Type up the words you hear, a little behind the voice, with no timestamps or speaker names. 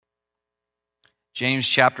James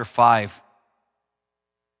chapter 5.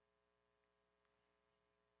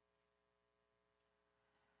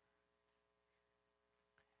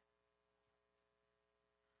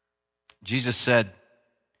 Jesus said,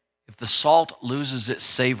 if the salt loses its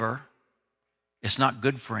savor, it's not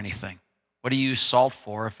good for anything. What do you use salt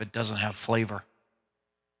for if it doesn't have flavor?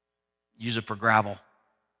 Use it for gravel.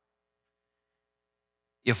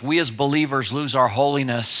 If we as believers lose our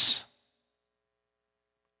holiness,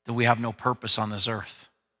 then we have no purpose on this earth.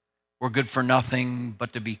 We're good for nothing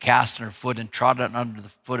but to be cast underfoot and trodden under the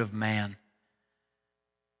foot of man.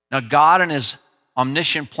 Now, God in his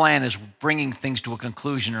omniscient plan is bringing things to a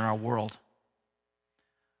conclusion in our world.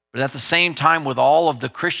 But at the same time, with all of the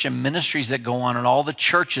Christian ministries that go on and all the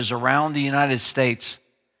churches around the United States,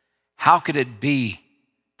 how could it be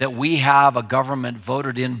that we have a government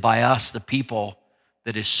voted in by us, the people,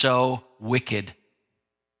 that is so wicked?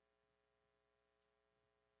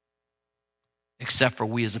 Except for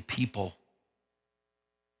we as a people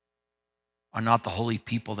are not the holy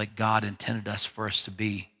people that God intended us for us to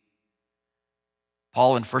be.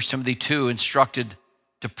 Paul in 1 Timothy 2 instructed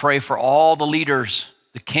to pray for all the leaders,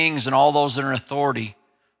 the kings, and all those that are in authority,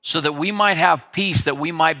 so that we might have peace, that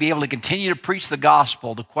we might be able to continue to preach the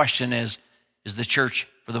gospel. The question is the church,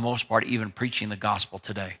 for the most part, even preaching the gospel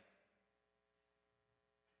today?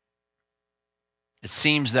 It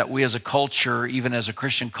seems that we as a culture, even as a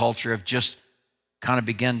Christian culture, have just kind of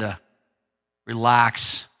begun to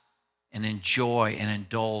relax and enjoy and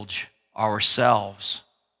indulge ourselves.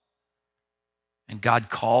 And God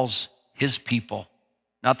calls his people,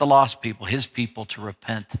 not the lost people, his people, to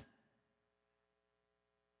repent.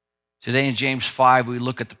 Today in James 5, we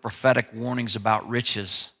look at the prophetic warnings about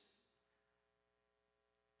riches.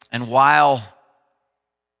 And while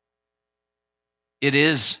it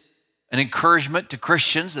is an encouragement to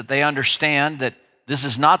Christians that they understand that this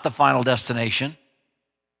is not the final destination,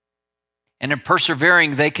 and in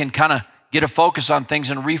persevering, they can kind of get a focus on things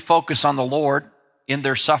and refocus on the Lord in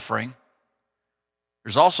their suffering,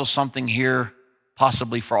 there's also something here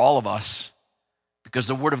possibly for all of us, because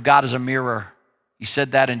the Word of God is a mirror. He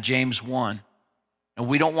said that in James 1. And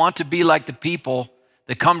we don't want to be like the people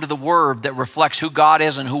that come to the Word that reflects who God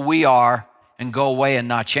is and who we are and go away and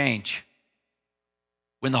not change.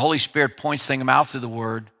 When the Holy Spirit points things out through the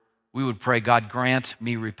Word, we would pray, God, grant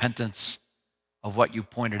me repentance of what you've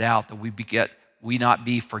pointed out, that we not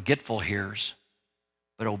be forgetful hearers,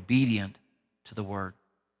 but obedient to the Word.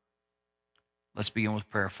 Let's begin with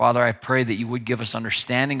prayer. Father, I pray that you would give us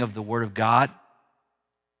understanding of the Word of God.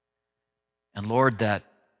 And Lord, that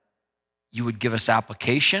you would give us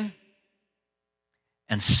application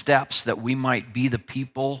and steps that we might be the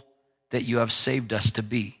people that you have saved us to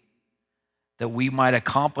be. That we might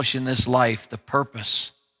accomplish in this life the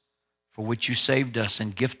purpose for which you saved us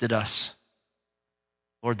and gifted us.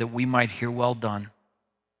 Lord, that we might hear well done.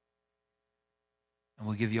 And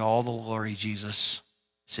we'll give you all the glory, Jesus.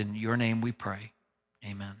 It's in your name we pray.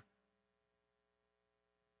 Amen.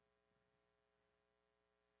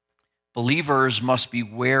 Believers must be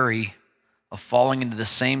wary of falling into the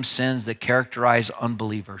same sins that characterize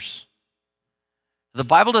unbelievers. The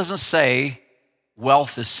Bible doesn't say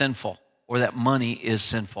wealth is sinful or that money is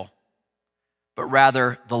sinful, but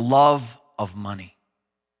rather the love of money.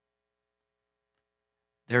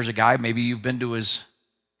 There's a guy, maybe you've been to his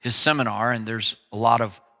seminar, and there's a lot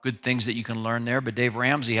of good things that you can learn there, but Dave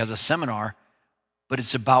Ramsey has a seminar, but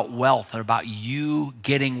it's about wealth and about you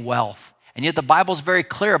getting wealth. And yet the Bible is very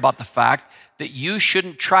clear about the fact that you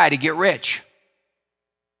shouldn't try to get rich.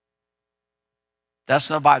 That's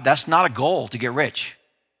not a goal to get rich.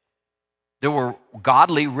 There were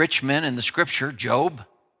godly rich men in the scripture: Job,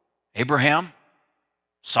 Abraham,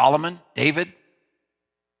 Solomon, David.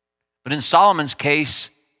 But in Solomon's case,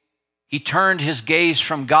 he turned his gaze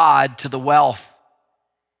from God to the wealth.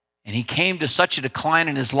 And he came to such a decline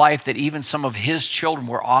in his life that even some of his children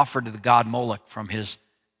were offered to the god Moloch from his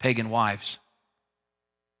pagan wives.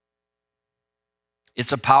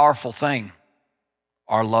 It's a powerful thing,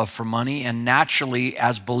 our love for money. And naturally,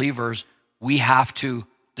 as believers, we have to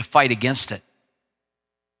fight against it.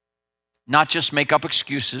 Not just make up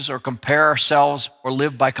excuses or compare ourselves or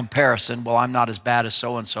live by comparison. Well, I'm not as bad as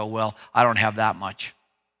so-and-so. Well, I don't have that much.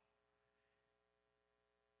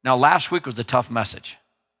 Now, last week was a tough message,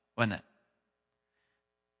 wasn't it?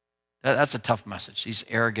 That's a tough message. These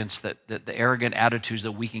arrogance, the arrogant attitudes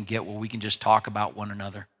that we can get where we can just talk about one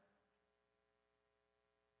another.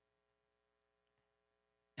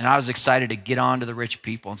 And I was excited to get on to the rich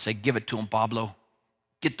people and say, give it to them, Pablo.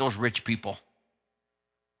 Get those rich people.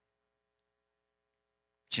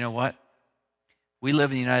 But you know what? We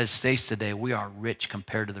live in the United States today. We are rich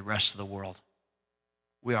compared to the rest of the world.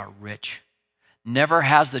 We are rich. Never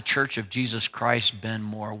has the church of Jesus Christ been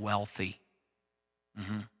more wealthy.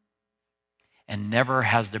 And never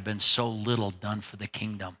has there been so little done for the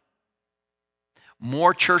kingdom.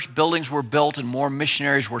 More church buildings were built and more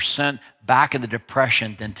missionaries were sent back in the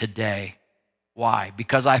Depression than today. Why?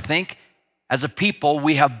 Because I think as a people,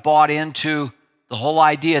 we have bought into the whole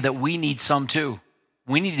idea that we need some too.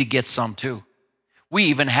 We need to get some too. We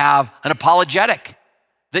even have an apologetic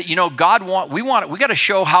that, we got to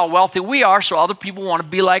show how wealthy we are so other people want to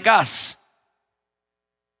be like us.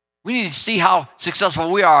 We need to see how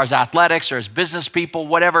successful we are as athletics or as business people,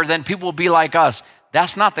 whatever, then people will be like us.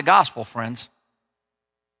 That's not the gospel, friends.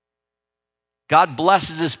 God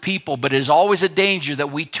blesses his people, but it is always a danger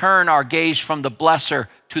that we turn our gaze from the blesser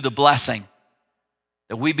to the blessing,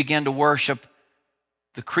 that we begin to worship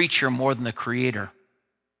the creature more than the creator.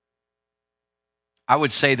 I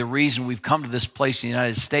would say the reason we've come to this place in the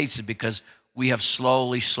United States is because we have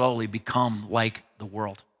slowly become like the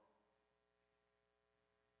world.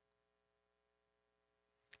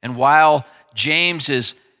 And while James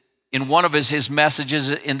is, in one of his messages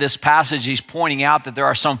in this passage, he's pointing out that there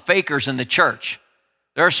are some fakers in the church.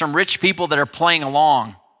 There are some rich people that are playing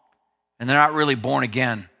along, and they're not really born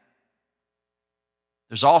again.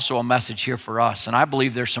 There's also a message here for us, and I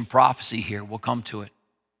believe there's some prophecy here. We'll come to it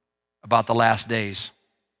about the last days.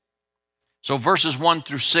 So verses 1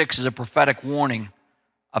 through 6 is a prophetic warning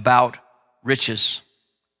about riches.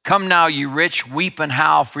 Come now, you rich, weep and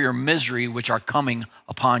howl for your misery which are coming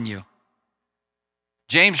upon you.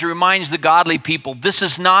 James reminds the godly people, this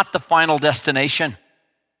is not the final destination.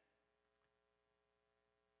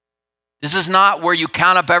 This is not where you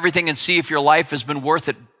count up everything and see if your life has been worth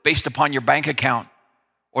it based upon your bank account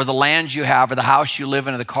or the land you have or the house you live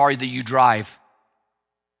in or the car that you drive.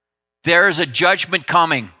 There is a judgment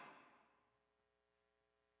coming.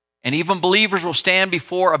 And even believers will stand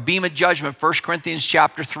before a beam of judgment, 1 Corinthians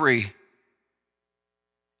chapter 3.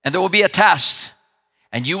 And there will be a test,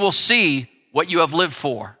 and you will see what you have lived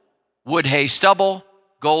for. Wood, hay, stubble,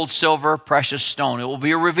 gold, silver, precious stone. It will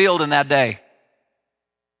be revealed in that day.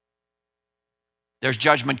 There's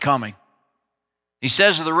judgment coming. He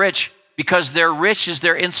says to the rich, because their rich is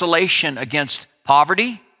their insulation against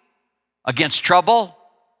poverty, against trouble.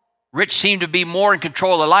 Rich seem to be more in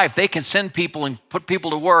control of their life. They can send people and put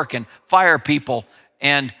people to work and fire people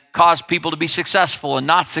and cause people to be successful and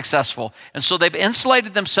not successful. And so they've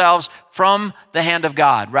insulated themselves from the hand of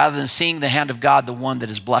God rather than seeing the hand of God, the one that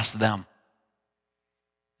has blessed them.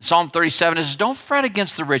 Psalm 37 says, don't fret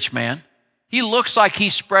against the rich man. He looks like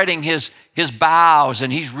he's spreading his boughs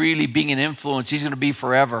and he's really being an influence. He's going to be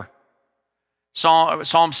forever.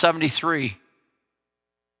 Psalm 73.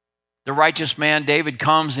 The righteous man, David,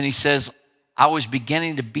 comes and he says, I was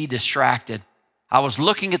beginning to be distracted. I was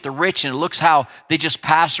looking at the rich and it looks how they just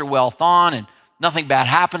pass their wealth on and nothing bad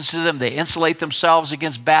happens to them. They insulate themselves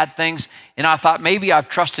against bad things. And I thought, maybe I've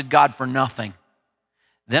trusted God for nothing.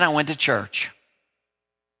 Then I went to church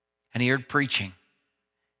and he heard preaching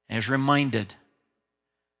and he was reminded,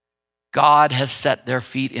 God has set their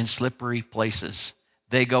feet in slippery places.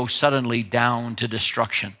 They go suddenly down to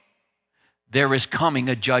destruction. There is coming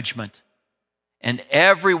a judgment, and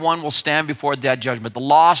everyone will stand before that judgment. The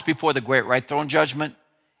lost before the great white throne judgment,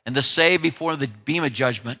 and the saved before the beam of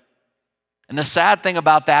judgment. And the sad thing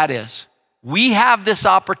about that is, we have this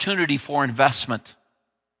opportunity for investment.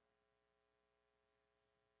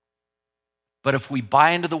 But if we buy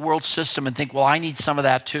into the world system and think, well, I need some of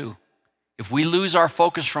that too, if we lose our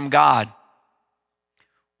focus from God,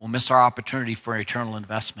 we'll miss our opportunity for eternal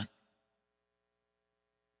investment.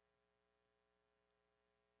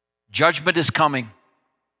 Judgment is coming.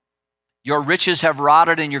 Your riches have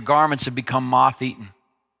rotted and your garments have become moth-eaten.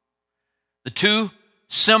 The two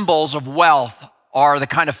symbols of wealth are the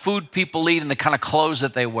kind of food people eat and the kind of clothes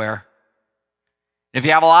that they wear. If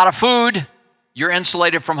you have a lot of food, you're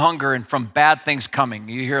insulated from hunger and from bad things coming.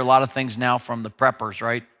 You hear a lot of things now from the preppers,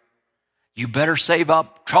 right? You better save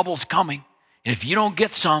up, trouble's coming. And if you don't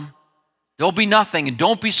get some, there'll be nothing. And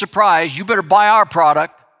don't be surprised, you better buy our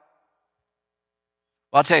product.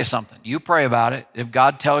 Well, I'll tell you something. You pray about it. If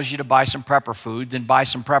God tells you to buy some prepper food, then buy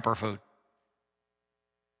some prepper food.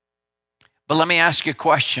 But let me ask you a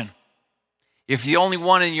question. If you're the only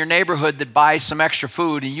one in your neighborhood that buys some extra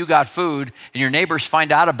food and you got food and your neighbors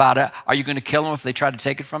find out about it, are you going to kill them if they try to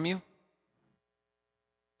take it from you?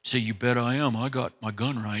 So you bet I am. I got my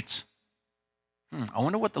gun rights. I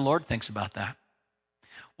wonder what the Lord thinks about that.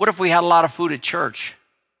 What if we had a lot of food at church?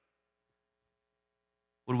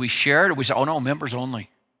 Would we share it or would we say, oh no, members only,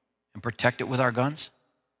 and protect it with our guns?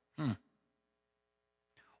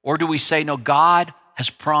 Or do we say, no, God has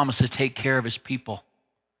promised to take care of his people.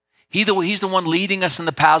 He's the one leading us in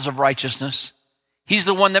the paths of righteousness. He's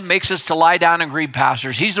the one that makes us to lie down in green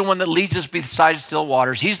pastures. He's the one that leads us beside still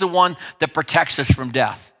waters. He's the one that protects us from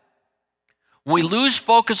death. When we lose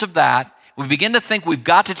focus of that, we begin to think we've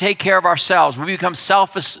got to take care of ourselves. We become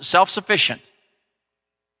self-sufficient.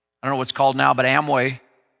 I don't know what's called now, but Amway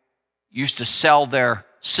used to sell their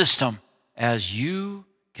system as you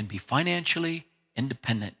can be financially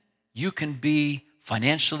independent. You can be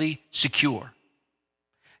financially secure.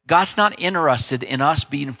 God's not interested in us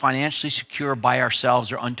being financially secure by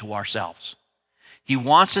ourselves or unto ourselves. He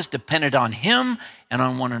wants us dependent on Him and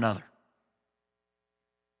on one another.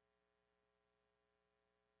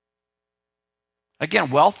 Again,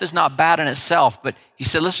 wealth is not bad in itself, but He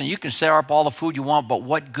said, listen, you can store up all the food you want, but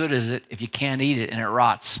what good is it if you can't eat it and it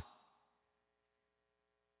rots?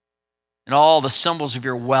 And all the symbols of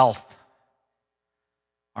your wealth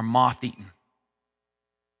are moth-eaten.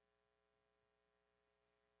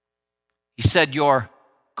 He said, your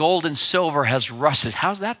gold and silver has rusted.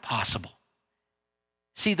 How's that possible?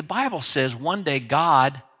 See, the Bible says one day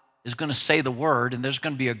God is going to say the word and there's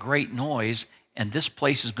going to be a great noise and this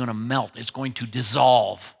place is going to melt. It's going to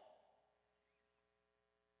dissolve.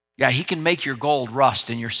 Yeah, He can make your gold rust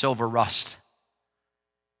and your silver rust.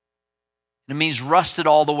 It means rusted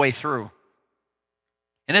all the way through.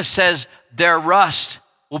 And it says their rust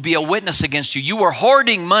will be a witness against you. You were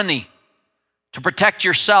hoarding money to protect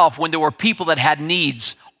yourself when there were people that had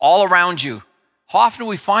needs all around you. How often do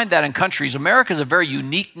we find that in countries? America is a very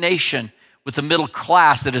unique nation with the middle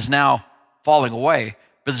class that is now falling away.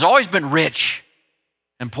 But there's always been rich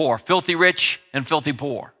and poor, filthy rich and filthy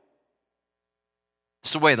poor.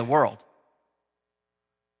 It's the way of the world.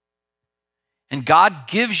 And God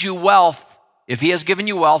gives you wealth, if He has given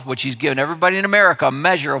you wealth, which He's given everybody in America a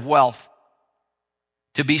measure of wealth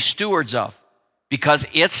to be stewards of, because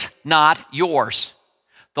it's not yours.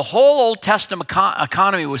 The whole Old Testament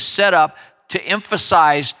economy was set up to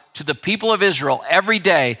emphasize to the people of Israel every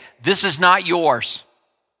day, this is not yours.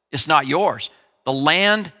 It's not yours. The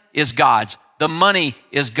land is God's. The money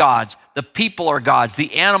is God's. The people are God's.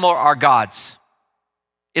 The animal are God's.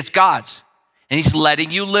 It's God's. And He's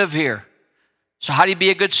letting you live here. So how do you be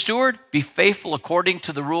a good steward? Be faithful according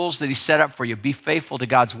to the rules that He set up for you. Be faithful to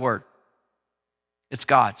God's word. It's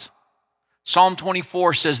God's. Psalm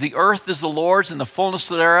 24 says, the earth is the Lord's and the fullness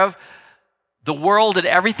thereof. The world and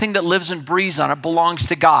everything that lives and breathes on it belongs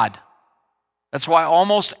to God. That's why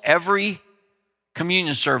almost every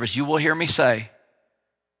communion service you will hear me say,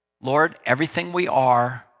 Lord, everything we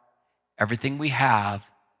are, everything we have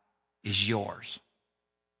is yours.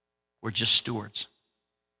 We're just stewards.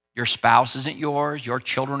 Your spouse isn't yours. Your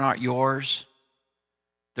children aren't yours.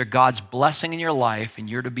 They're God's blessing in your life, and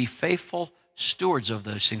you're to be faithful stewards of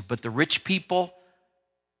those things. But the rich people,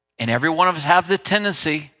 and every one of us have the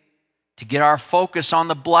tendency to get our focus on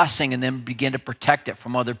the blessing and then begin to protect it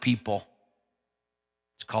from other people.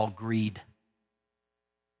 It's called greed.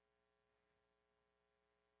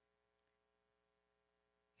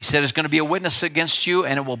 He said it's going to be a witness against you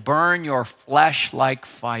and it will burn your flesh like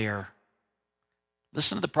fire.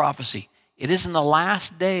 Listen to the prophecy. It is in the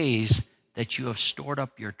last days that you have stored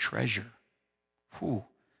up your treasure. Whew.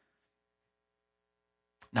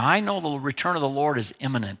 Now, I know the return of the Lord is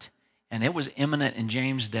imminent, and it was imminent in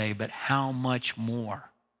James' day, but how much more?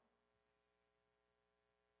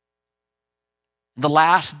 In the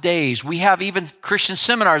last days, we have even Christian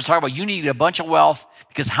seminars talk about you need a bunch of wealth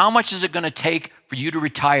because how much is it going to take for you to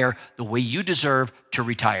retire the way you deserve to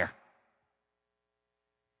retire?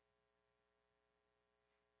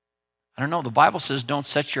 I don't know. The Bible says don't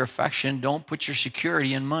set your affection, don't put your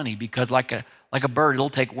security in money because like a bird, it'll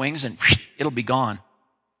take wings and it'll be gone.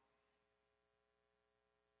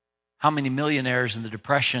 How many millionaires in the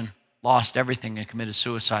Depression lost everything and committed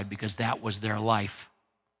suicide because that was their life?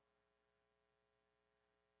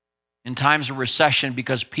 In times of recession,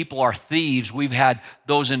 because people are thieves, we've had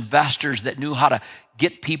those investors that knew how to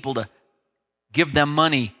get people to give them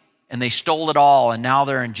money, and they stole it all, and now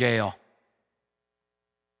they're in jail.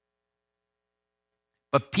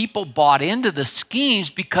 But people bought into the schemes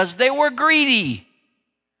because they were greedy.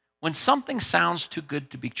 When something sounds too good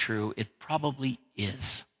to be true, it probably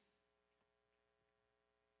is.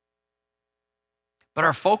 But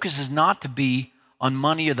our focus is not to be on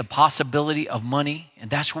money or the possibility of money. And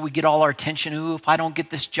that's where we get all our attention. Ooh, if I don't get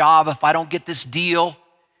this job, if I don't get this deal,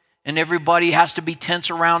 and everybody has to be tense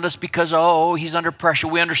around us because, oh, he's under pressure.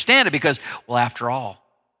 We understand it because, well, after all,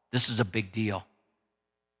 this is a big deal.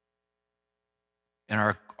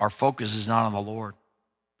 And our focus is not on the Lord.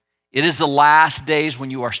 It is the last days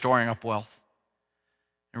when you are storing up wealth.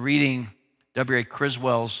 And reading W.A.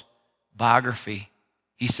 Criswell's biography,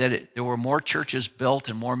 He said there were more churches built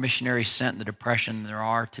and more missionaries sent in the Depression than there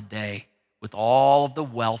are today with all of the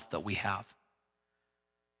wealth that we have.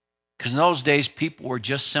 Because in those days, people were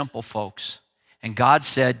just simple folks. And God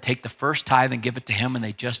said, take the first tithe and give it to him, and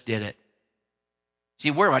they just did it.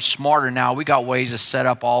 See, we're much smarter now. We got ways to set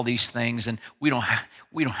up all these things, and we don't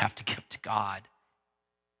have to give to God.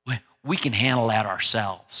 We can handle that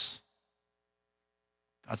ourselves.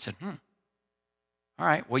 God said, all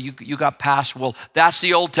right, well, you got past. Well, that's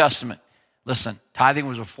the Old Testament. Listen, tithing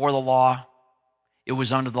was before the law. It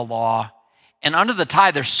was under the law. And under the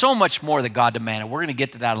tithe, there's so much more that God demanded. We're going to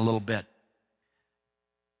get to that in a little bit.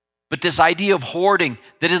 But this idea of hoarding,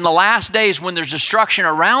 that in the last days when there's destruction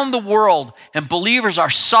around the world and believers are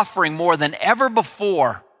suffering more than ever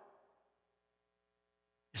before,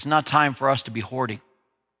 it's not time for us to be hoarding.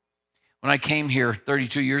 When I came here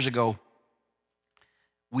 32 years ago,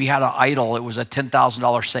 we had an idol. It was a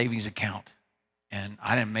 $10,000 savings account. And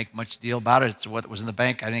I didn't make much deal about it. It's what was in the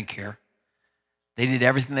bank. I didn't care. They did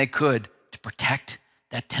everything they could to protect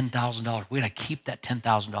that $10,000. We had to keep that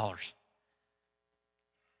 $10,000.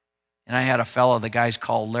 And I had a fellow, the guy's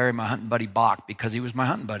called Larry, my hunting buddy Bach, because he was my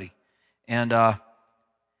hunting buddy. And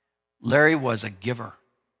Larry was a giver.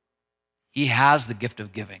 He has the gift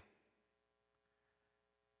of giving.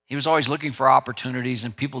 He was always looking for opportunities,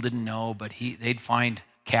 and people didn't know, but they'd find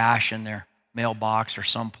cash in their mailbox or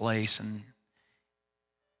someplace, and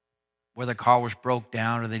where their car was broke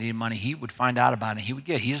down or they needed money, he would find out about it, and he would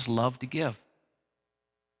give. He just loved to give.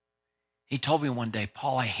 He told me one day,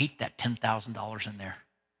 Paul, I hate that $10,000 in there.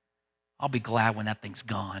 I'll be glad when that thing's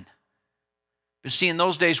gone. But see, in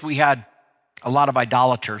those days, we had a lot of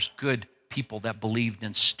idolaters, good people that believed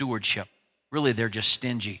in stewardship. Really, they're just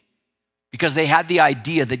stingy because they had the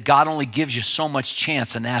idea that God only gives you so much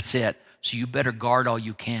chance and that's it. So you better guard all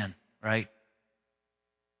you can, right?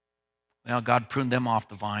 Well, God pruned them off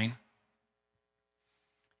the vine.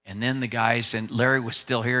 And then the guys, and Larry was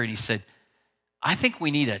still here, and he said, I think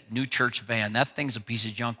we need a new church van. That thing's a piece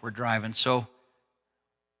of junk we're driving. So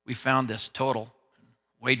we found this total.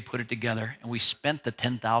 Wade put it together, and we spent the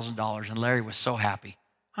 $10,000, and Larry was so happy.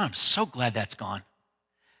 I'm so glad that's gone.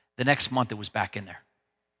 The next month, it was back in there.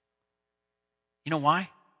 You know why?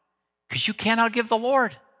 Because you cannot give the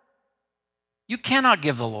Lord. You cannot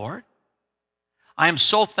give the Lord. I am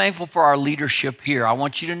so thankful for our leadership here. I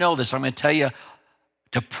want you to know this. I'm going to tell you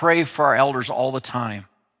to pray for our elders all the time.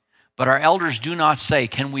 But our elders do not say,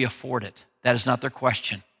 can we afford it? That is not their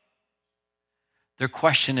question. Their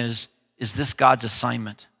question is this God's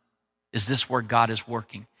assignment? Is this where God is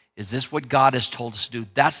working? Is this what God has told us to do?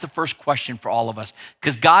 That's the first question for all of us.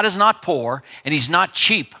 Because God is not poor and he's not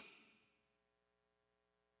cheap.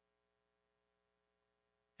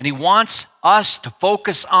 And he wants us to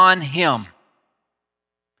focus on him.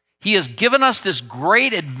 He has given us this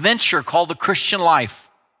great adventure called the Christian life.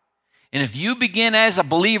 And if you begin as a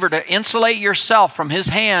believer to insulate yourself from his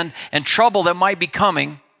hand and trouble that might be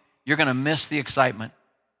coming, you're going to miss the excitement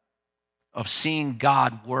of seeing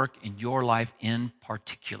God work in your life in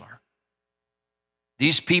particular.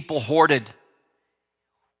 These people hoarded.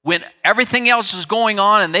 When everything else is going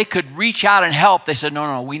on and they could reach out and help, they said,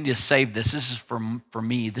 no, we need to save this. This is for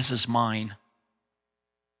me. This is mine.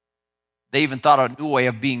 They even thought of a new way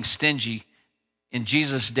of being stingy. In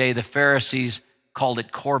Jesus' day, the Pharisees called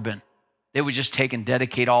it Corban. They would just take and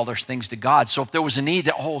dedicate all their things to God. So if there was a need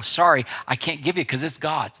that, sorry, I can't give you because it's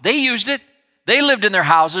God's. They used it. They lived in their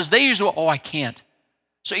houses. They used it. I can't.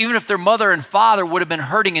 So even if their mother and father would have been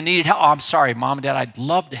hurting and needed help, I'm sorry, Mom and Dad, I'd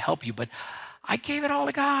love to help you, but I gave it all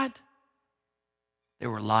to God. They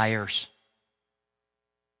were liars.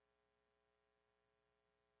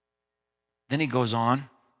 Then he goes on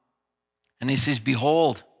and he says,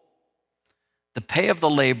 behold, the pay of the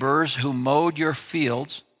laborers who mowed your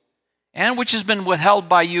fields and which has been withheld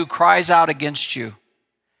by you cries out against you.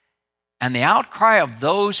 And the outcry of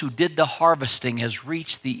those who did the harvesting has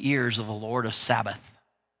reached the ears of the Lord of Sabaoth.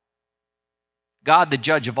 God, the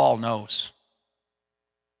judge of all, knows.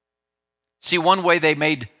 See, one way they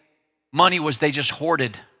made money was they just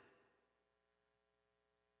hoarded.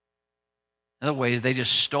 Other ways, they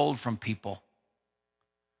just stole from people.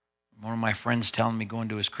 One of my friends telling me going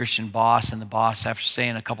to his Christian boss, and the boss, after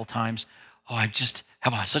saying a couple times, I just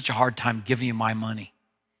have such a hard time giving you my money.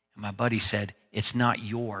 And my buddy said, it's not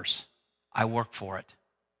yours. I work for it.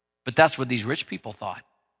 But that's what these rich people thought.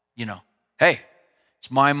 Hey, it's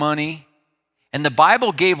my money. And the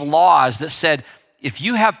Bible gave laws that said, if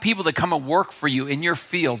you have people that come and work for you in your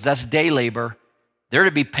fields, that's day labor, they're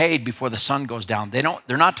to be paid before the sun goes down.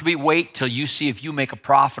 They're not to be wait till you see if you make a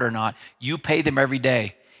profit or not. You pay them every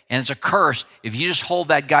day. And it's a curse if you just hold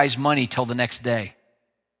that guy's money till the next day.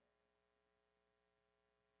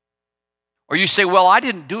 Or you say, well, I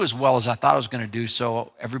didn't do as well as I thought I was going to do,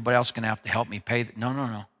 so everybody else is going to have to help me pay. No, no,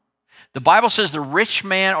 no. The Bible says the righteous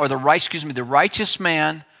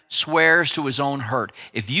man swears to his own hurt.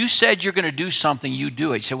 If you said you're going to do something, you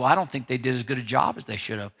do it. You say, well, I don't think they did as good a job as they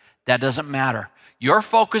should have. That doesn't matter. Your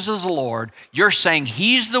focus is the Lord. You're saying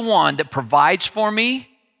he's the one that provides for me.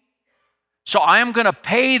 So I am going to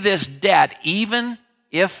pay this debt even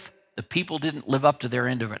if the people didn't live up to their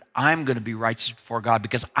end of it. I'm going to be righteous before God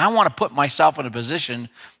because I want to put myself in a position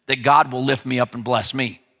that God will lift me up and bless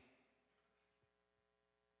me.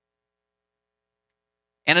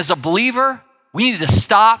 And as a believer, we need to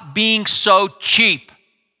stop being so cheap.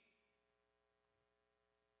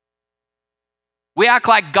 We act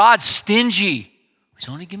like God's stingy. He's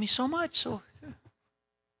only give me so much. So,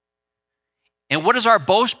 and what does our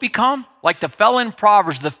boast become? Like the fellow in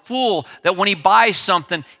Proverbs, the fool that when he buys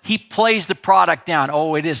something, he plays the product down.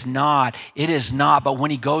 Oh, it is not. It is not. But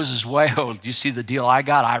when he goes his way, oh, do you see the deal I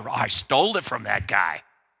got? I stole it from that guy.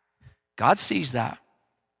 God sees that.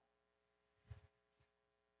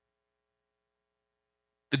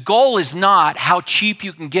 The goal is not how cheap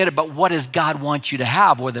you can get it, but what does God want you to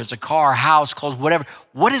have, whether it's a car, house, clothes, whatever.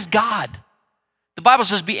 What is God? The Bible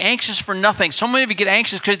says be anxious for nothing. So many of you get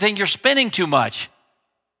anxious because you think you're spending too much.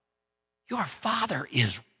 Your Father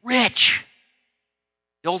is rich.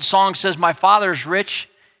 The old song says, my Father is rich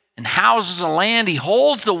in houses and land. He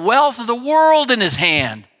holds the wealth of the world in his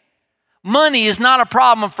hand. Money is not a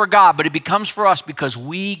problem for God, but it becomes for us because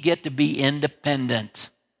we get to be independent.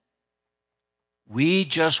 We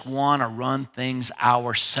just want to run things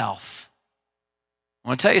ourselves. I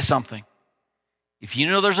want to tell you something. If you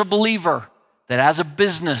know there's a believer that has a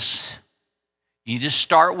business, you just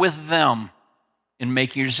start with them in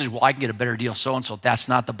making your decision. Well, I can get a better deal, so-and-so. That's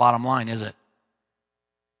not the bottom line, is it?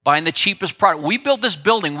 Buying the cheapest product. We built this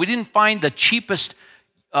building. We didn't find the cheapest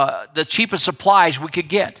supplies we could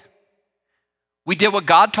get. We did what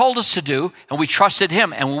God told us to do, and we trusted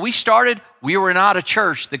him. And when we started, we were not a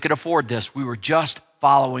church that could afford this. We were just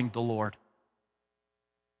following the Lord.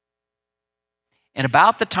 And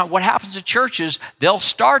about the time, what happens to churches, they'll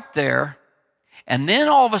start there, and then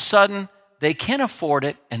all of a sudden, they can afford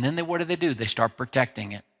it, and then what do? They start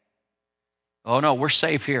protecting it. Oh no, we're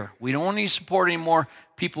safe here. We don't need to support any more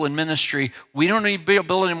people in ministry. We don't need to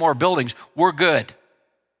build any more buildings. We're good.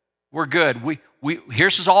 We're good.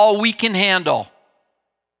 Here's all we can handle.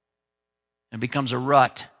 And it becomes a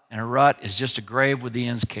rut, and a rut is just a grave with the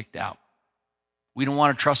ends kicked out. We don't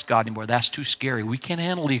want to trust God anymore. That's too scary. We can't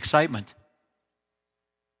handle the excitement.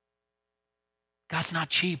 God's not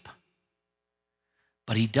cheap.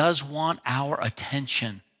 But he does want our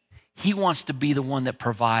attention. He wants to be the one that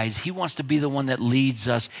provides. He wants to be the one that leads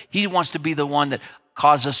us. He wants to be the one that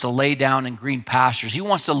causes us to lay down in green pastures. He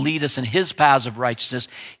wants to lead us in his paths of righteousness.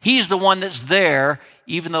 He's the one that's there,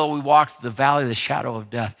 even though we walk through the valley of the shadow of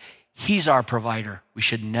death. He's our provider. We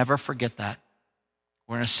should never forget that.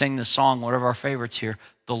 We're going to sing the song, one of our favorites here,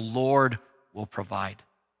 the Lord will provide.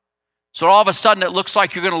 So all of a sudden it looks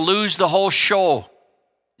like you're going to lose the whole show.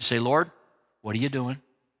 You say, Lord, what are you doing?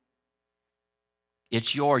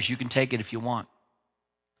 It's yours. You can take it if you want.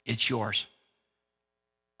 It's yours.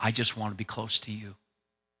 I just want to be close to you.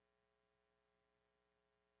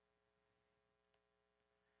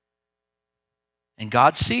 And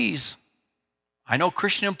God sees. I know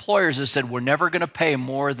Christian employers have said, we're never going to pay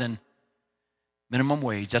more than minimum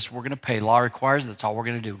wage. That's what we're going to pay. Law requires it. That's all we're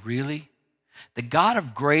going to do. Really? The God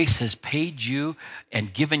of grace has paid you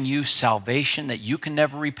and given you salvation that you can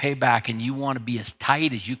never repay back, and you want to be as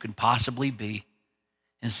tight as you can possibly be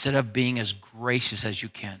instead of being as gracious as you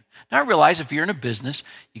can. Now, I realize if you're in a business,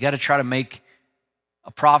 you got to try to make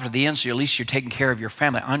a profit at the end, so at least you're taking care of your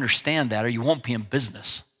family. I understand that, or you won't be in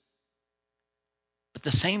business. But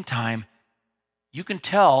at the same time, you can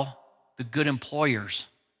tell the good employers,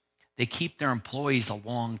 they keep their employees a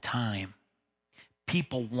long time.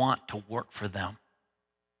 People want to work for them.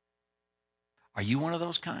 Are you one of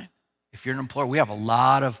those kind? If you're an employer, we have a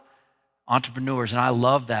lot of entrepreneurs, and I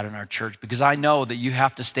love that in our church because I know that you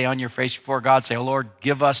have to stay on your face before God, say, oh Lord,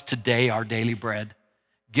 give us today our daily bread.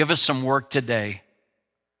 Give us some work today.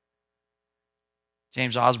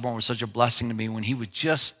 James Osborne was such a blessing to me when he was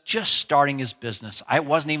just starting his business. It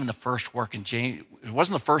wasn't even the first work, and James, it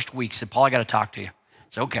wasn't the first week. He said, Paul, I got to talk to you. I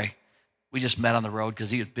said, okay. We just met on the road because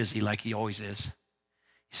he was busy like he always is.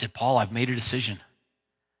 He said, Paul, I've made a decision.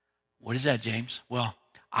 What is that, James? Well,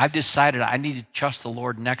 I've decided I need to trust the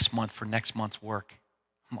Lord next month for next month's work.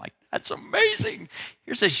 I'm like, that's amazing.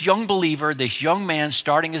 Here's this young believer, this young man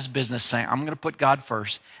starting his business saying, I'm going to put God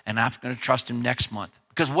first, and I'm going to trust him next month.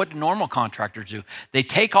 Because what do normal contractors do? They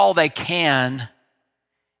take all they can,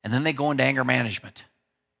 And then they go into anger management.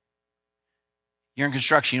 You're in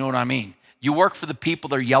construction, you know what I mean. You work for the people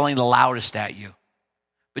that are yelling the loudest at you.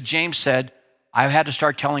 But James said, I've had to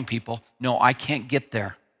start telling people, no, I can't get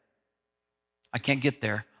there. I can't get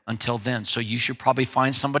there until then. So you should probably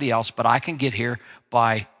find somebody else, but I can get here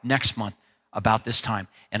by next month about this time.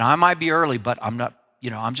 And I might be early, but I'm not,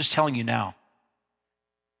 I'm just telling you now.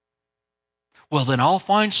 Well, then I'll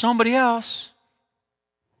find somebody else.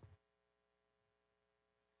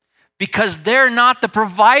 Because they're not the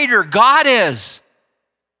provider, God is.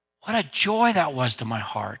 What a joy that was to my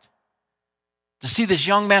heart. To see this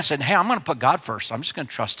young man saying, hey, I'm going to put God first. I'm just going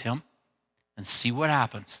to trust him and see what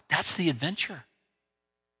happens. That's the adventure.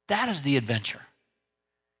 That is the adventure.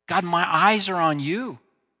 God, my eyes are on you.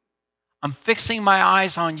 I'm fixing my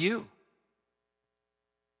eyes on you.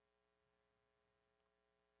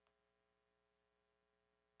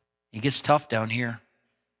 It gets tough down here.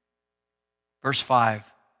 Verse 5.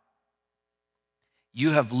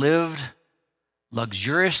 You have lived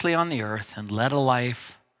luxuriously on the earth and led a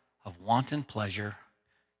life of wanton pleasure.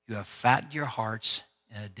 You have fattened your hearts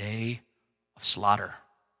in a day of slaughter.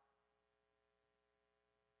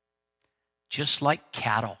 Just like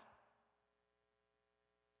cattle.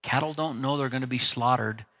 Cattle don't know they're going to be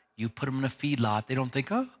slaughtered. You put them in a feedlot. They don't think,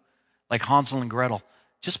 oh, like Hansel and Gretel.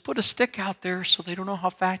 Just put a stick out there so they don't know how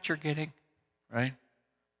fat you're getting, right?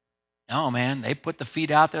 No, man, they put the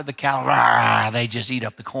feed out there, the cattle, they just eat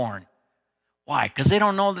up the corn. Why? Because they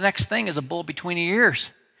don't know the next thing is a bull between the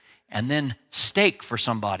ears and then steak for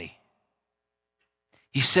somebody.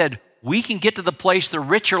 He said, we can get to the place the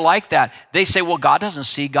rich are like that. They say, well, God doesn't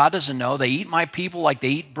see, God doesn't know. They eat my people like they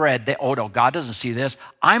eat bread. Oh, no, God doesn't see this.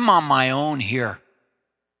 I'm on my own here.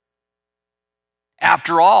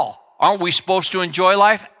 After all, aren't we supposed to enjoy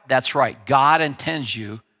life? That's right. God intends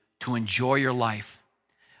you to enjoy your life.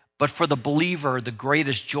 But for the believer, the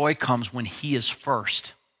greatest joy comes when he is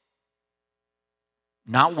first.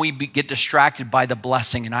 Not when we get distracted by the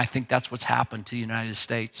blessing, and I think that's what's happened to the United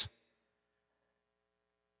States.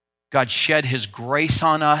 God shed his grace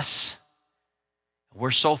on us.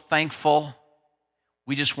 We're so thankful.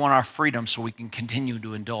 We just want our freedom so we can continue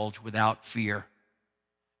to indulge without fear.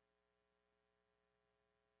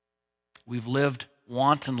 We've lived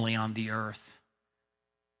wantonly on the earth.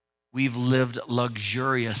 We've lived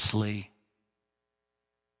luxuriously.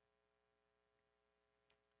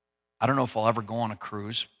 I don't know if I'll ever go on a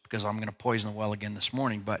cruise because I'm going to poison the well again this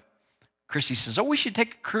morning, but Chrissy says, oh, we should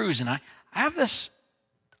take a cruise. And I have this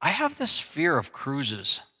fear of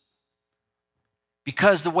cruises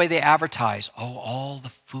because the way they advertise, oh, all the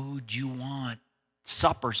food you want,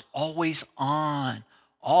 supper's always on,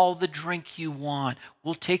 all the drink you want.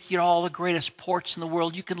 We'll take you to all the greatest ports in the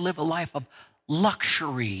world. You can live a life of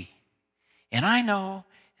luxury. And I know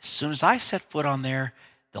as soon as I set foot on there,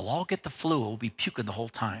 they'll all get the flu. We'll be puking the whole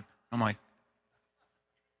time. I'm like,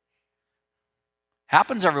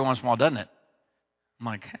 happens every once in a while, doesn't it? I'm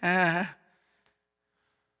like,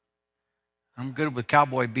 I'm good with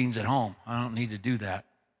cowboy beans at home. I don't need to do that.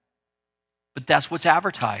 But that's what's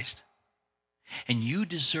advertised. And you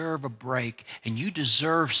deserve a break, and you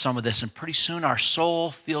deserve some of this. And pretty soon our soul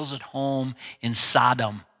feels at home in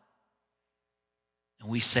Sodom. And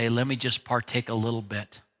we say, let me just partake a little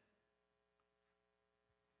bit.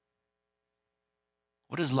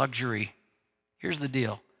 What is luxury? Here's the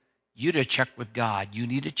deal. You need to check with God. You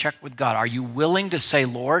need to check with God. Are you willing to say,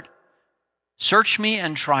 Lord, search me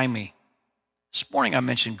and try me? This morning I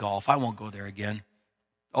mentioned golf. I won't go there again.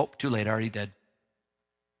 Oh, too late. I already did.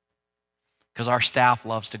 Because our staff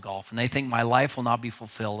loves to golf, and they think my life will not be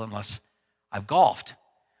fulfilled unless I've golfed.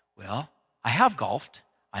 Well, I have golfed.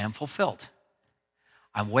 I am fulfilled.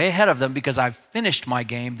 I'm way ahead of them because I've finished my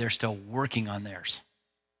game. They're still working on theirs.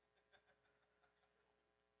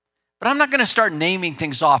 But I'm not going to start naming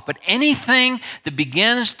things off, but anything that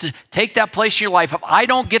begins to take that place in your life, if I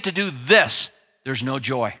don't get to do this, there's no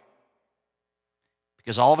joy.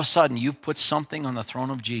 Because all of a sudden, you've put something on the throne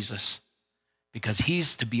of Jesus because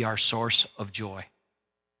he's to be our source of joy.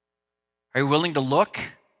 Are you willing to look?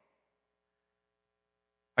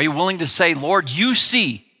 Are you willing to say, Lord, you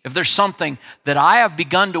see if there's something that I have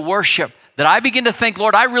begun to worship, that I begin to think,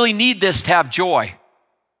 Lord, I really need this to have joy.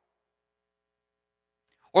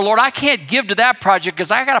 Or, Lord, I can't give to that project because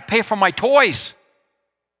I got to pay for my toys.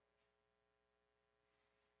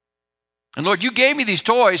 And, Lord, you gave me these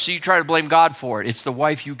toys, so you try to blame God for it. It's the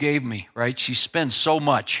wife you gave me, right? She spends so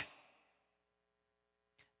much.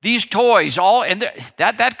 These toys, and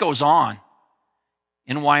that goes on.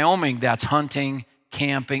 In Wyoming, that's hunting,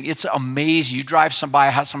 camping. It's amazing. You drive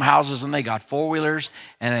by some houses, and they got four-wheelers,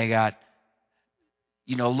 and they got,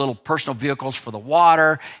 little personal vehicles for the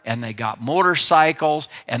water, and they got motorcycles,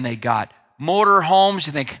 and they got motor homes.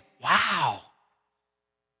 You think, wow.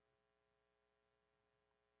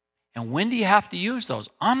 And when do you have to use those?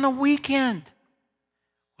 On the weekend.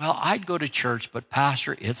 Well, I'd go to church, but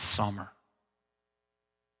Pastor, it's summer.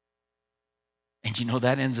 And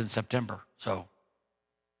that ends in September. So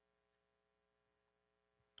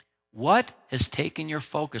what has taken your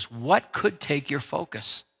focus? What could take your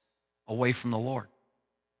focus away from the Lord?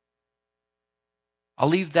 I'll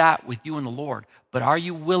leave that with you and the Lord. But are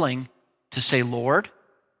you willing to say, Lord,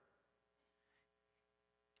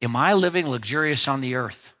 am I living luxurious on the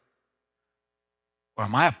earth? Or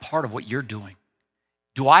am I a part of what you're doing?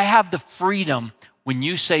 Do I have the freedom when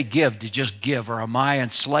you say give to just give? Or am I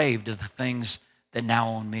enslaved to the things that now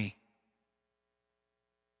own me?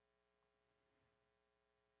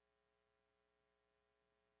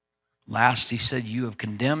 Last, he said, you have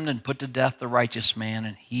condemned and put to death the righteous man,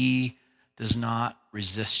 and he does not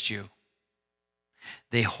resist you.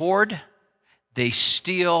 They hoard, they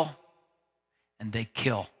steal, and they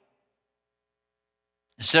kill.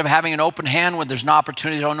 Instead of having an open hand when there's an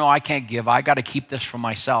opportunity, oh no, I can't give. I got to keep this for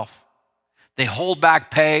myself. They hold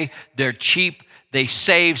back pay. They're cheap. They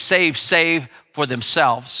save for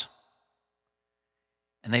themselves.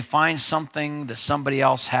 And they find something that somebody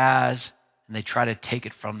else has, and they try to take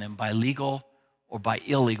it from them by legal or by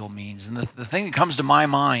illegal means. And the thing that comes to my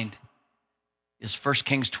mind is 1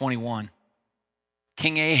 Kings 21.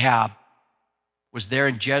 King Ahab was there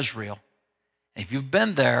in Jezreel. And if you've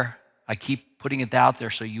been there, I keep putting it out there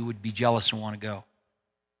so you would be jealous and want to go.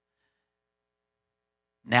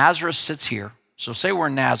 Nazareth sits here. So say we're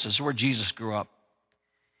in Nazareth. This is where Jesus grew up.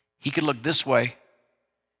 He could look this way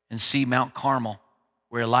and see Mount Carmel,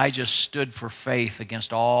 where Elijah stood for faith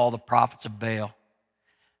against all the prophets of Baal.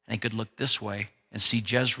 And he could look this way and see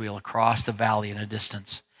Jezreel across the valley in a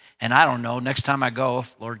distance. And I don't know, next time I go,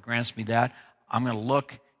 if the Lord grants me that, I'm going to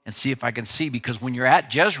look and see if I can see, because when you're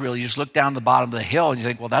at Jezreel, you just look down the bottom of the hill and you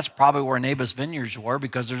think, well, that's probably where Naboth's vineyards were,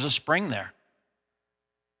 because there's a spring there.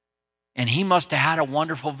 And he must have had a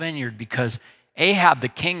wonderful vineyard, because Ahab, the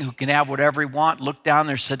king who can have whatever he wants, looked down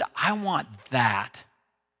there and said, I want that.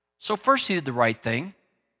 So first he did the right thing,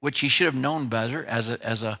 which he should have known better as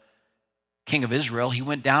a king of Israel. He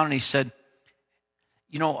went down and he said,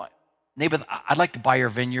 Naboth, I'd like to buy your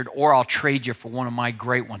vineyard, or I'll trade you for one of my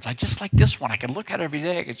great ones. I just like this one. I can look at it every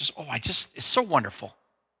day. It's so wonderful.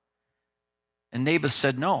 And Naboth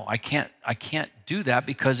said, no, I can't do that,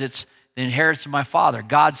 because it's the inheritance of my father.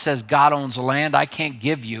 God says God owns the land. I can't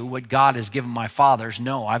give you what God has given my fathers.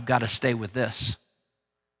 No, I've got to stay with this.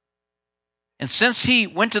 And since he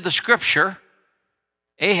went to the scripture,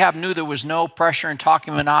 Ahab knew there was no pressure in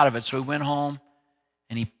talking him out of it. So he went home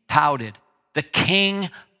and he pouted. The king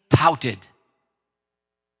pouted.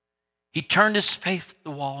 He turned his face to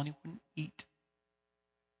the wall and he wouldn't eat.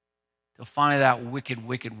 Till finally that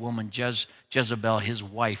wicked woman, Jezebel, his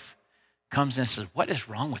wife, comes in and says, what is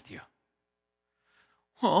wrong with you?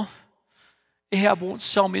 Well, Ahab won't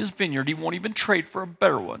sell me his vineyard. He won't even trade for a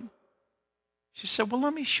better one. She said, well,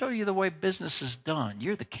 let me show you the way business is done.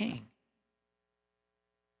 You're the king.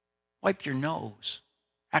 Wipe your nose.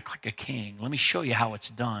 Act like a king. Let me show you how it's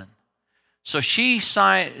done. So she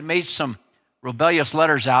made some rebellious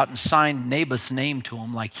letters out and signed Naboth's name to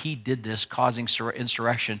him, like he did this, causing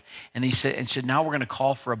insurrection. And he said, now we're going to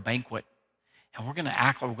call for a banquet. And we're going to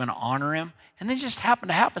act like we're going to honor him. And then just happened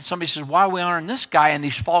to happen. Somebody says, why are we honoring this guy? And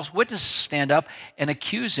these false witnesses stand up and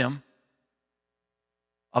accuse him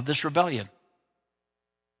of this rebellion.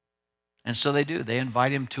 And so they do. They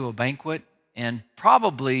invite him to a banquet. And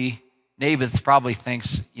Naboth probably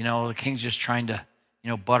thinks, the king's just trying to,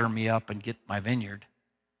 butter me up and get my vineyard.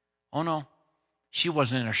 Oh no, she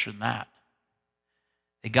wasn't interested in that.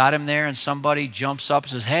 They got him there and somebody jumps up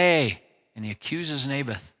and says, hey, and he accuses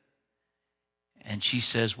Naboth. And she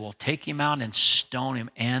says, well, take him out and stone him.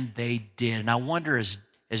 And they did. And I wonder, as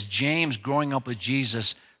James, growing up with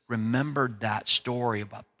Jesus, remembered that story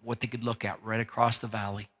about what they could look at right across the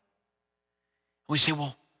valley. And we say,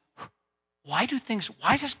 well, why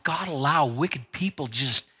does God allow wicked people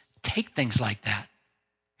just take things like that?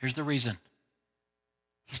 Here's the reason.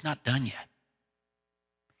 He's not done yet.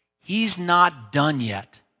 He's not done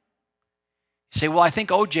yet. You say, well, I think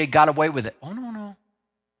OJ got away with it. Oh, no.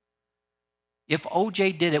 If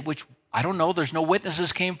OJ did it, which I don't know, there's no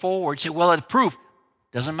witnesses came forward, say, well, it's proof.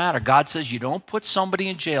 Doesn't matter. God says you don't put somebody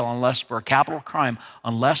in jail unless for a capital crime,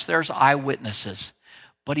 unless there's eyewitnesses.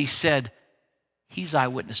 But he said he's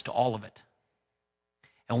eyewitness to all of it.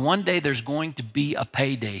 And one day there's going to be a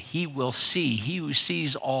payday. He will see, he who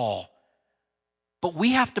sees all But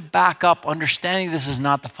we have to back up, understanding this is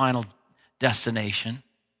not the final destination.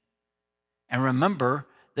 And remember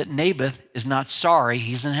that Naboth is not sorry,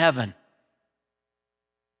 he's in heaven.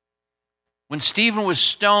 When Stephen was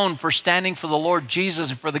stoned for standing for the Lord Jesus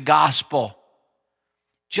and for the gospel,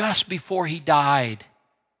 just before he died,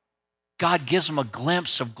 God gives him a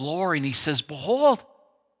glimpse of glory and he says, behold,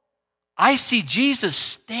 I see Jesus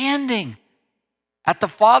standing at the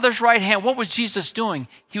Father's right hand. What was Jesus doing?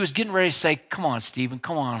 He was getting ready to say, come on, Stephen,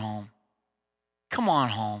 come on home. Come on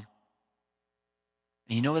home.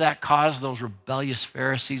 And you know what that caused those rebellious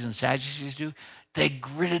Pharisees and Sadducees to do? They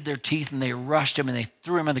gritted their teeth and they rushed him and they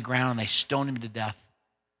threw him on the ground and they stoned him to death.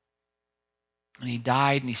 And he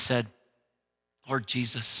died and he said, Lord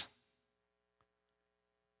Jesus,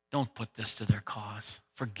 don't put this to their cause.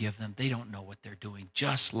 Forgive them. They don't know what they're doing,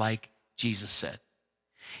 just like Jesus said.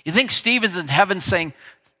 You think Stephen's in heaven saying,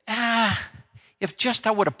 if just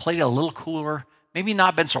I would have played it a little cooler, maybe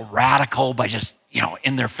not been so radical by just,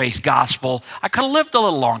 in their face gospel, I could have lived a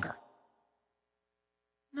little longer.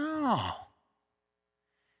 No.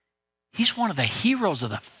 He's one of the heroes of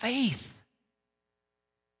the faith.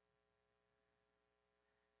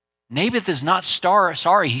 Naboth is not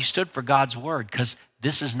sorry he stood for God's word, because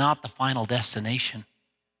this is not the final destination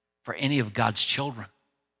for any of God's children.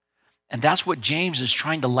 And that's what James is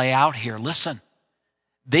trying to lay out here. Listen,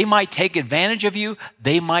 they might take advantage of you.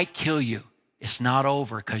 They might kill you. It's not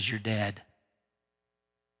over because you're dead.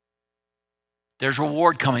 There's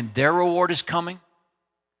reward coming. Their reward is coming.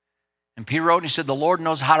 And Peter wrote and he said, the Lord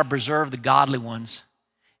knows how to preserve the godly ones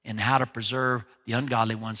and how to preserve the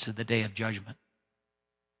ungodly ones to the day of judgment.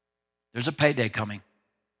 There's a payday coming.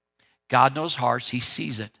 God knows hearts. He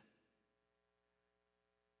sees it.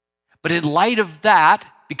 But in light of that,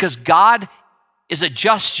 because God is a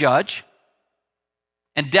just judge,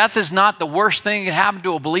 and death is not the worst thing that can happen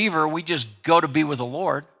to a believer, we just go to be with the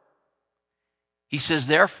Lord. He says,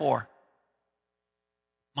 therefore,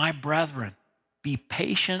 my brethren, be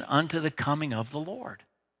patient unto the coming of the Lord.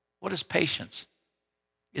 What is patience?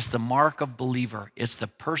 It's the mark of believer. It's the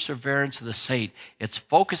perseverance of the saint. It's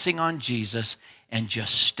focusing on Jesus and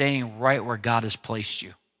just staying right where God has placed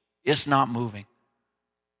you. It's not moving.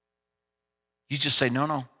 You just say,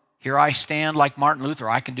 no, here I stand like Martin Luther.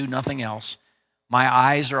 I can do nothing else. My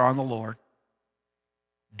eyes are on the Lord.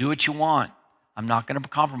 Do what you want. I'm not going to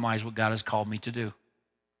compromise what God has called me to do.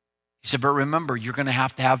 He said, but remember, you're going to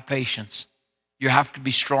have patience. You have to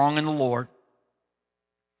be strong in the Lord.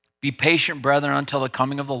 Be patient, brethren, until the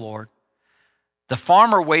coming of the Lord. The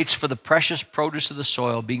farmer waits for the precious produce of the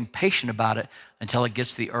soil, being patient about it until it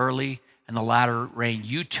gets the early and the latter rain.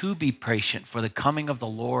 You too be patient, for the coming of the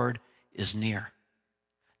Lord is near.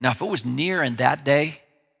 Now, if it was near in that day,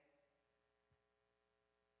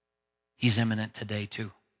 he's imminent today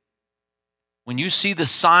too. When you see the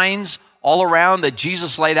signs all around that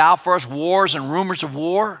Jesus laid out for us, wars and rumors of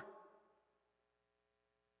war,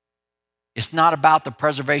 it's not about the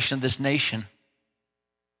preservation of this nation.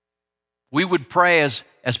 We would pray as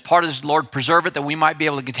part of this, Lord, preserve it that we might be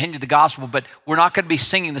able to continue the gospel, but we're not going to be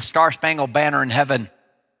singing the Star-Spangled Banner in heaven.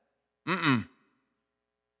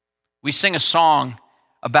 We sing a song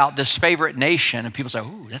about this favorite nation, and people say,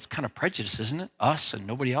 ooh, that's kind of prejudice, isn't it? Us and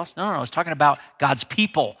nobody else? No, it's talking about God's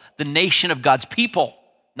people, the nation of God's people,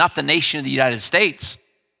 not the nation of the United States.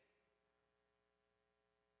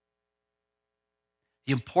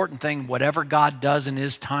 The important thing, whatever God does in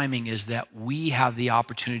his timing, is that we have the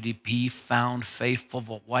opportunity to be found faithful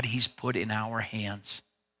for what he's put in our hands.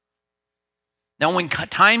 Now, when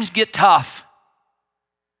times get tough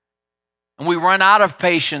and we run out of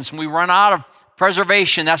patience and we run out of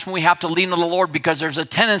preservation, that's when we have to lean on the Lord, because there's a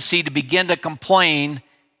tendency to begin to complain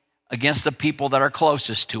against the people that are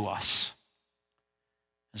closest to us.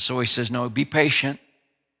 And so he says, no, be patient.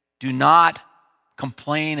 Do not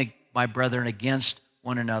complain, my brethren, against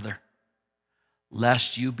one another,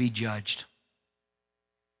 lest you be judged.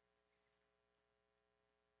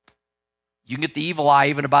 You can get the evil eye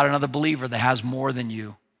even about another believer that has more than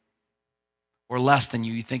you or less than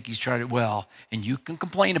you. You think he's trying to, and you can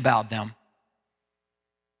complain about them.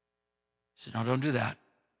 He said, no, don't do that.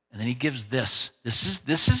 And then he gives this. This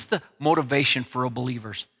is the motivation for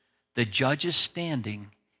believers. The judge is standing.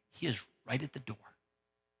 He is right at the door.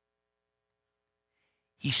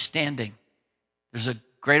 He's standing. There's a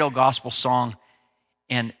great old gospel song,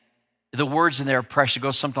 and the words in there are precious. It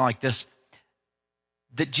goes something like this,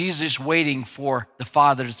 that Jesus is waiting for the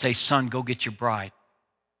Father to say, son, go get your bride.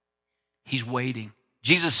 He's waiting.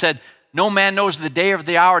 Jesus said, no man knows the day or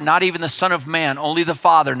the hour, not even the Son of Man, only the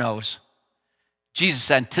Father knows.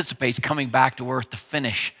 Jesus anticipates coming back to earth to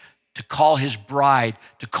finish, to call his bride,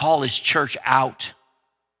 to call his church out,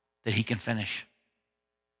 that he can finish.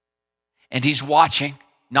 And he's watching,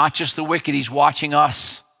 not just the wicked, he's watching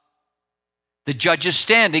us. The judge is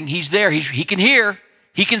standing, he's there, he can hear,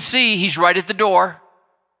 he can see, he's right at the door.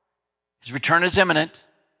 His return is imminent.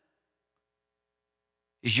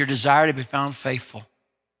 Is your desire to be found faithful?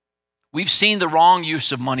 We've seen the wrong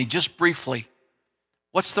use of money just briefly.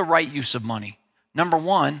 What's the right use of money? Number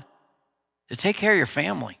one, to take care of your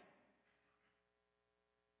family.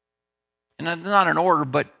 And not in order,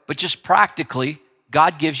 but just practically,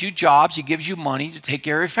 God gives you jobs, he gives you money to take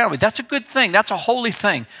care of your family. That's a good thing. That's a holy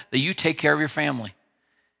thing that you take care of your family.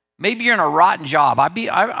 Maybe you're in a rotten job.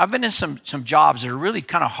 I've been in some jobs that are really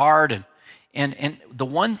kind of hard, and the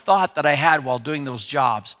one thought that I had while doing those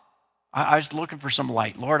jobs, I was looking for some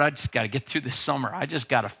light. Lord, I just got to get through this summer. I just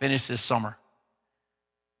got to finish this summer.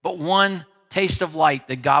 But one taste of light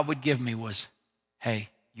that God would give me was, hey,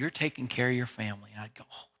 you're taking care of your family. And I'd go,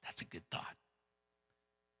 oh, that's a good thought.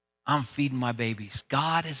 I'm feeding my babies.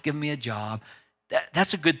 God has given me a job.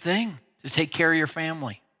 That's a good thing, to take care of your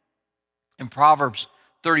family. In Proverbs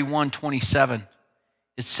 31:27,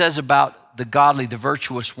 it says about the godly, the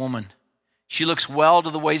virtuous woman, she looks well to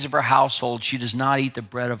the ways of her household. She does not eat the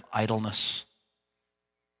bread of idleness.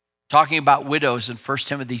 Talking about widows in 1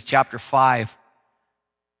 Timothy chapter 5,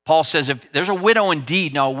 Paul says if there's a widow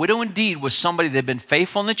indeed, now a widow indeed was somebody that had been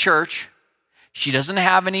faithful in the church. She doesn't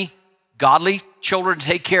have any godly children to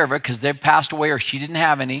take care of her because they've passed away or she didn't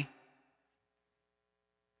have any.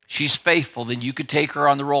 She's faithful, then you can take her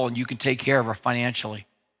on the roll and you can take care of her financially.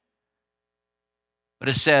 But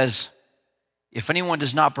it says, if anyone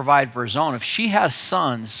does not provide for his own, if she has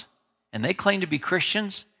sons and they claim to be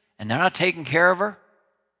Christians and they're not taking care of her,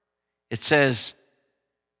 it says,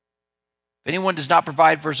 if anyone does not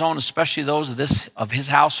provide for his own, especially those of his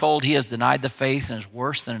household, he has denied the faith and is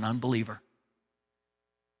worse than an unbeliever.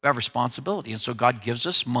 We have responsibility. And so God gives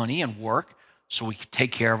us money and work so we can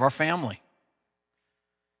take care of our family.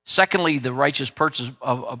 Secondly, the righteous purpose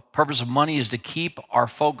of money is to keep our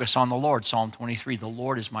focus on the Lord. Psalm 23, the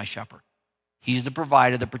Lord is my shepherd. He's the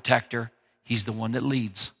provider, the protector. He's the one that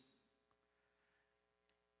leads.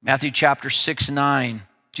 Matthew chapter 6:9,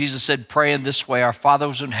 Jesus said, pray in this way, our Father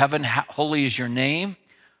who is in heaven, holy is your name.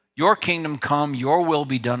 Your kingdom come, your will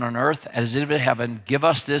be done on earth as it is in heaven. Give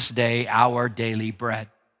us this day our daily bread.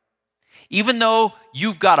 Even though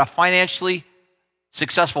you've got a financially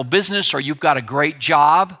successful business or you've got a great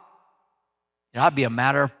job, it ought to be a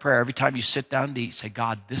matter of prayer. Every time you sit down to eat, say,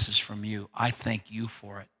 God, this is from you. I thank you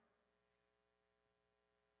for it.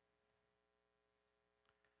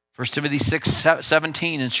 1 Timothy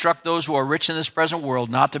 6:17, instruct those who are rich in this present world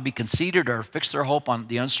not to be conceited or fix their hope on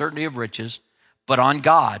the uncertainty of riches, but on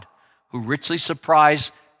God, who richly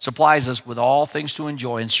supplies us with all things to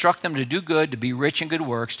enjoy. Instruct them to do good, to be rich in good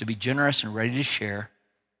works, to be generous and ready to share,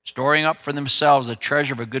 storing up for themselves a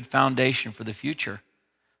treasure of a good foundation for the future,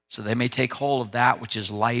 so they may take hold of that which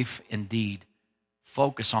is life indeed.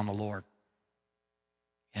 Focus on the Lord.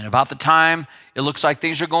 And about the time it looks like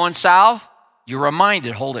things are going south, you're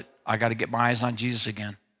reminded, hold it, I got to get my eyes on Jesus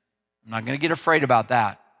again. I'm not going to get afraid about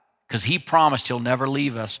that because he promised he'll never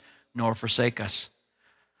leave us nor forsake us.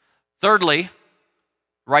 Thirdly,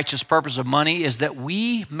 righteous purpose of money is that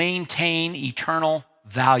we maintain eternal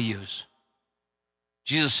values.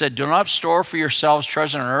 Jesus said, do not store for yourselves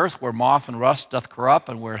treasure on earth where moth and rust doth corrupt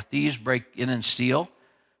and where thieves break in and steal.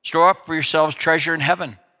 Store up for yourselves treasure in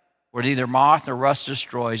heaven where neither moth nor rust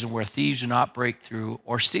destroys and where thieves do not break through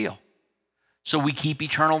or steal. So we keep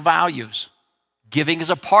eternal values. Giving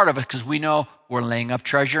is a part of it because we know we're laying up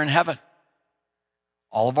treasure in heaven.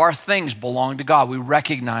 All of our things belong to God. We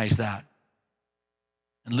recognize that.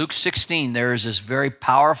 In Luke 16, there is this very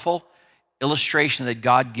powerful illustration that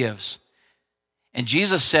God gives. And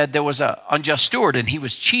Jesus said there was an unjust steward and he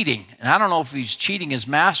was cheating. And I don't know if he was cheating his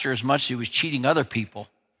master as much as he was cheating other people.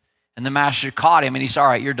 And the master caught him and he said, all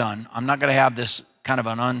right, you're done. I'm not going to have this kind of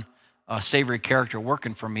an unsavory character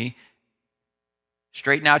working for me.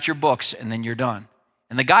 Straighten out your books and then you're done.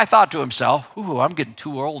 And the guy thought to himself, ooh, I'm getting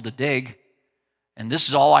too old to dig. And this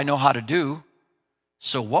is all I know how to do.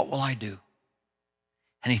 So what will I do?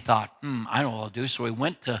 And he thought, I know what I'll do. So he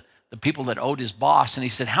went to the people that owed his boss and he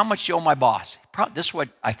said, how much do you owe my boss? This is what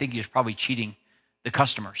I think he was probably cheating the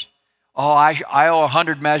customers. Oh, I owe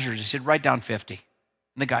 100 measures. He said, write down 50.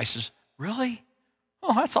 And the guy says, really?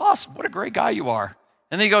 Oh, that's awesome. What a great guy you are.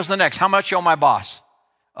 And then he goes to the next, how much do you owe my boss?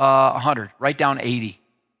 100. Write down 80.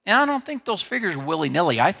 And I don't think those figures are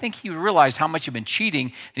willy-nilly. I think he realized how much you've been cheating.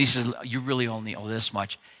 And he says, you really only owe this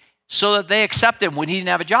much. so that they accepted him when he didn't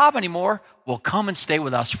have a job anymore. Well, come and stay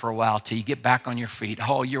with us for a while till you get back on your feet.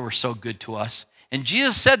 Oh, you were so good to us. And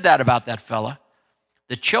Jesus said that about that fella.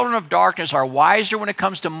 The children of darkness are wiser when it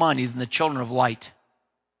comes to money than the children of light.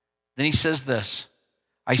 Then he says this,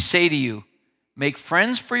 I say to you, make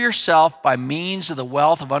friends for yourself by means of the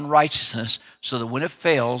wealth of unrighteousness, so that when it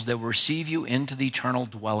fails, they will receive you into the eternal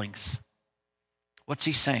dwellings. What's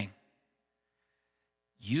he saying?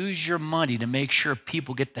 Use your money to make sure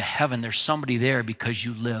people get to heaven. There's somebody there because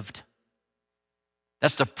you lived.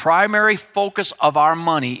 That's the primary focus of our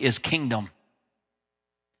money is kingdom.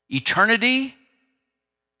 Eternity,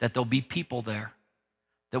 that there'll be people there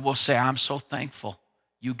that will say, I'm so thankful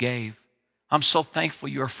you gave. I'm so thankful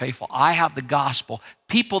you're faithful. I have the gospel.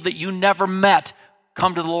 People that you never met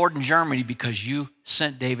come to the Lord in Germany because you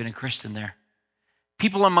sent David and Kristen there.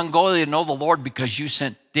 People in Mongolia know the Lord because you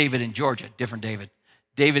sent David in Georgia, different David.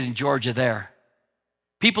 David in Georgia there.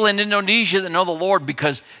 People in Indonesia that know the Lord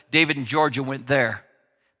because David in Georgia went there.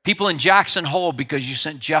 People in Jackson Hole because you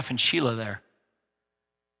sent Jeff and Sheila there.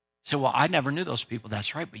 So, well, I never knew those people.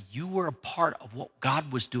 That's right, but you were a part of what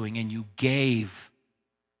God was doing and you gave.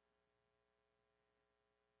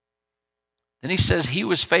 Then he says, he who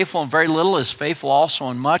was faithful in very little is faithful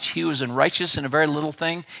also in much. He who is unrighteous in a very little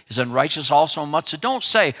thing is unrighteous also in much. So don't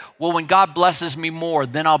say, well, when God blesses me more,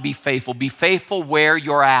 then I'll be faithful. Be faithful where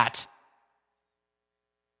you're at.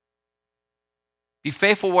 Be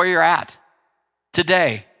faithful where you're at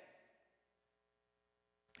today.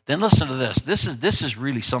 Then listen to this. This is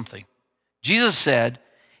really something. Jesus said,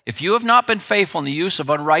 if you have not been faithful in the use of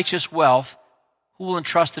unrighteous wealth, who will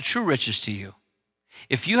entrust the true riches to you?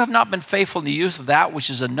 If you have not been faithful in the use of that which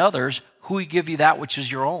is another's, who will give you that which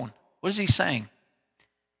is your own? What is he saying?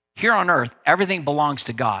 Here on earth, everything belongs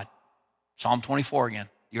to God. Psalm 24 again.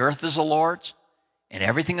 The earth is the Lord's, and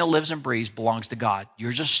everything that lives and breathes belongs to God.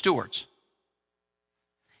 You're just stewards.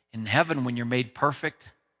 In heaven, when you're made perfect,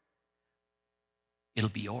 it'll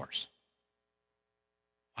be yours.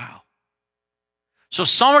 Wow. So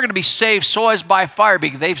some are going to be saved so as by fire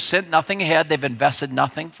because they've sent nothing ahead. They've invested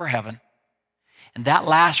nothing for heaven. And that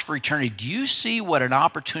lasts for eternity. Do you see what an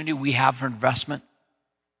opportunity we have for investment?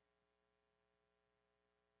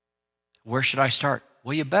 Where should I start?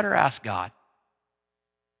 Well, you better ask God.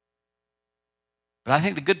 But I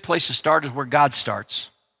think the good place to start is where God starts.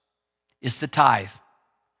 It's the tithe.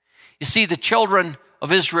 You see, the children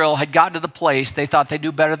of Israel had gotten to the place, they thought they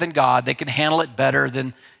knew better than God. They could handle it better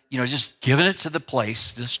than, just giving it to the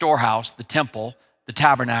place, the storehouse, the temple, the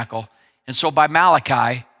tabernacle. And so by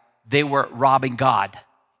Malachi, they were robbing God.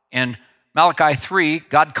 And Malachi 3,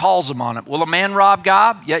 God calls them on it. Will a man rob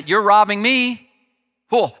God? Yet you're robbing me.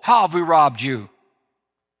 Well, how have we robbed you?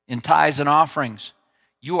 In tithes and offerings.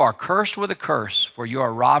 You are cursed with a curse, for you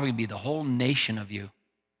are robbing me, the whole nation of you.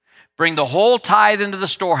 Bring the whole tithe into the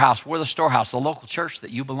storehouse. We're the storehouse, the local church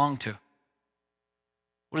that you belong to.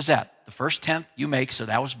 What is that? The first tenth you make, so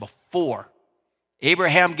that was before.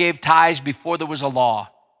 Abraham gave tithes before there was a law.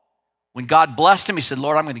 When God blessed him, he said,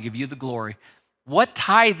 Lord, I'm going to give you the glory. What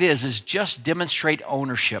tithe is just demonstrate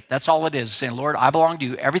ownership. That's all it is, saying, Lord, I belong to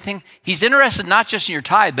you. Everything. He's interested not just in your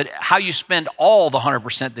tithe, but how you spend all the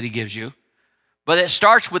 100% that he gives you. But it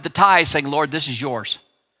starts with the tithe saying, Lord, this is yours.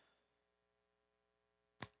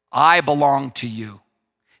 I belong to you.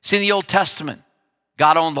 See, in the Old Testament,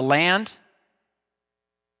 God owned the land.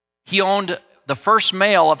 He owned the first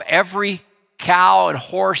male of every cow and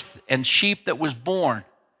horse and sheep that was born.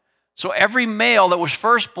 So every male that was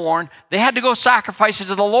firstborn, they had to go sacrifice it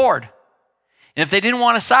to the Lord. And if they didn't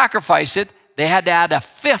want to sacrifice it, they had to add a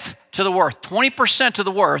fifth to the worth, 20% to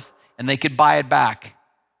the worth, and they could buy it back.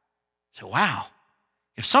 So, wow.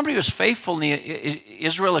 If somebody was faithful in the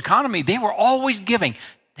Israel economy, they were always giving.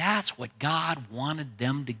 That's what God wanted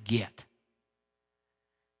them to get.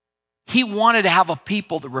 He wanted to have a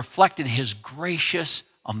people that reflected his gracious,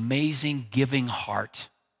 amazing, giving heart.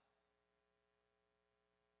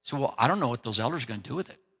 So, well, I don't know what those elders are going to do with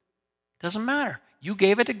it. It doesn't matter. You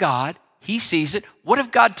gave it to God. He sees it. What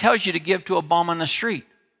if God tells you to give to a bum on the street?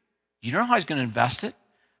 You don't know how he's going to invest it.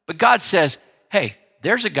 But God says, hey,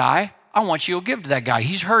 there's a guy. I want you to give to that guy.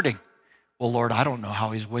 He's hurting. Well, Lord, I don't know how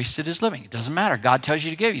he's wasted his living. It doesn't matter. God tells you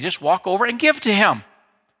to give. You just walk over and give to him.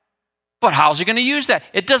 But how's he going to use that?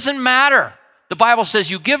 It doesn't matter. The Bible says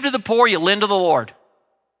you give to the poor, you lend to the Lord.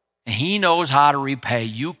 And he knows how to repay.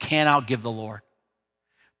 You can't outgive the Lord.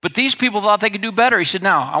 But these people thought they could do better. He said,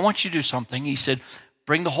 now, I want you to do something. He said,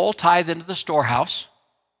 bring the whole tithe into the storehouse,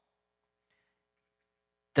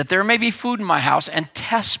 that there may be food in my house, and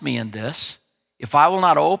test me in this. If I will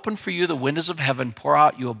not open for you the windows of heaven, pour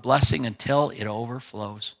out you a blessing until it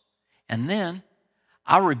overflows. And then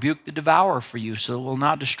I'll rebuke the devourer for you, so it will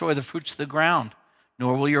not destroy the fruits of the ground,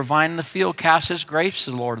 nor will your vine in the field cast his grapes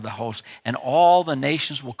to the Lord of the hosts, and all the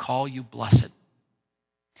nations will call you blessed.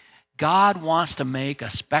 God wants to make a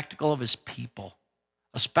spectacle of his people.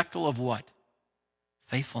 A spectacle of what?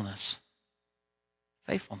 Faithfulness.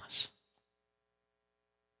 Faithfulness.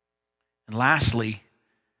 And lastly,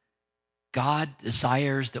 God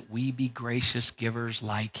desires that we be gracious givers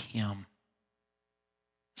like him.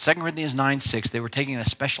 2 Corinthians 9:6, they were taking a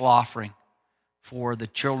special offering for the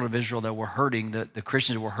children of Israel that were hurting, the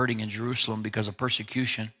Christians that were hurting in Jerusalem because of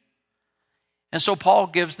persecution. And so Paul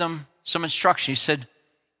gives them some instruction. He said,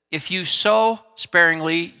 if you sow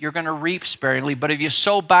sparingly, you're going to reap sparingly, but if you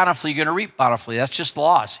sow bountifully, you're going to reap bountifully. That's just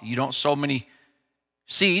laws. You don't sow many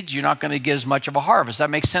seeds, you're not going to get as much of a harvest. That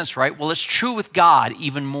makes sense, right? Well, it's true with God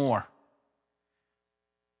even more.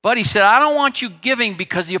 But he said, I don't want you giving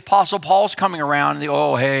because the Apostle Paul's coming around and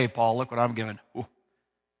oh, hey, Paul, look what I'm giving. Ooh.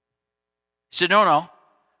 He said, no.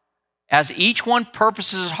 As each one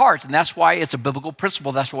purposes his heart, and that's why it's a biblical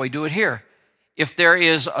principle. That's why we do it here. If there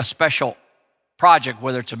is a special project,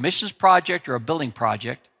 whether it's a missions project or a building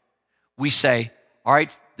project, we say, all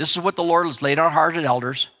right, this is what the Lord has laid on our heart as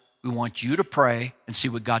elders. We want you to pray and see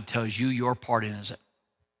what God tells you your part in is it.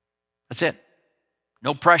 That's it.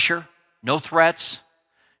 No pressure, no threats.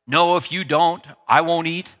 No, if you don't, I won't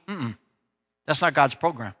eat. That's not God's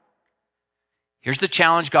program. Here's the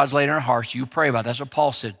challenge God's laid on our hearts. You pray about it. That's what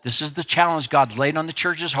Paul said. This is the challenge God's laid on the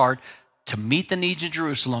church's heart to meet the needs in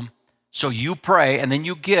Jerusalem. So you pray and then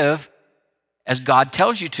you give as God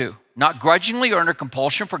tells you to. Not grudgingly or under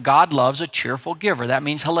compulsion, for God loves a cheerful giver. That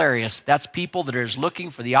means hilarious. That's people that are just looking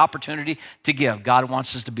for the opportunity to give. God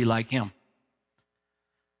wants us to be like him.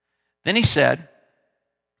 Then he said,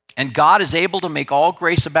 and God is able to make all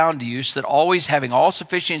grace abound to you, so that always having all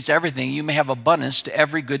sufficiency in everything, you may have abundance to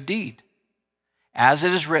every good deed. As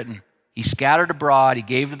it is written, he scattered abroad, he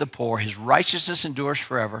gave to the poor, his righteousness endures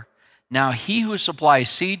forever. Now he who supplies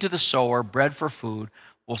seed to the sower, bread for food,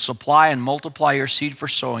 will supply and multiply your seed for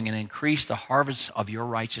sowing and increase the harvest of your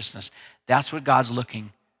righteousness. That's what God's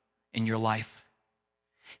looking in your life.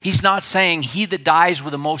 He's not saying he that dies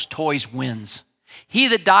with the most toys wins. He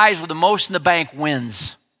that dies with the most in the bank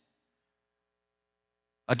wins.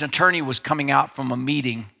 An attorney was coming out from a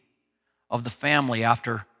meeting of the family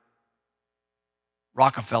after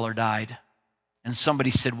Rockefeller died. And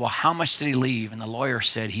somebody said, well, how much did he leave? And the lawyer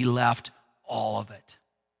said, he left all of it.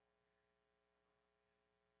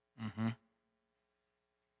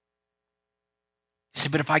 He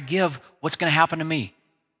said, but if I give, what's going to happen to me?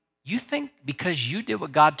 You think because you did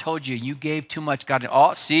what God told you, you gave too much, God,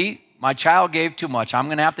 oh, see, my child gave too much. I'm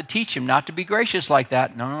going to have to teach him not to be gracious like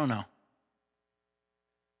that. No.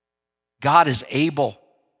 God is able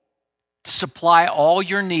to supply all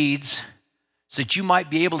your needs so that you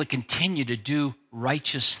might be able to continue to do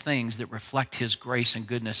righteous things that reflect his grace and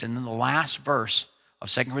goodness. And then the last verse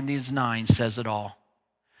of 2 Corinthians 9 says it all.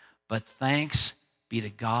 But thanks be to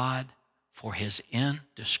God for his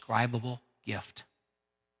indescribable gift.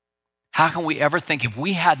 How can we ever think if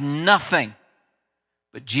we had nothing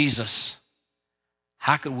but Jesus,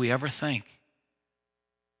 how could we ever think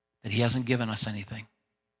that he hasn't given us anything?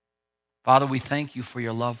 Father, we thank you for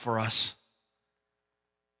your love for us.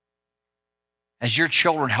 As your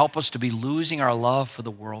children, help us to be losing our love for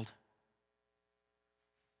the world.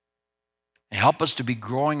 And help us to be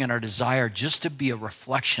growing in our desire just to be a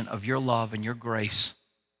reflection of your love and your grace.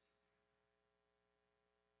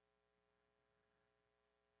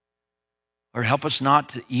 Lord, help us not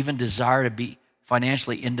to even desire to be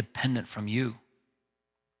financially independent from you.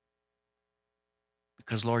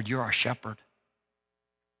 Because, Lord, you're our shepherd.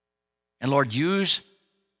 And Lord, use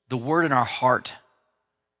the word in our heart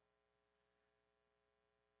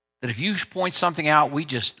that if you point something out, we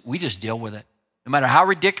just deal with it. No matter how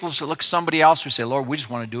ridiculous it looks to somebody else, we say, Lord, we just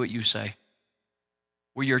want to do what you say.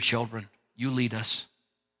 We're your children. You lead us.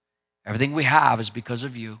 Everything we have is because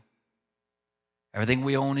of you. Everything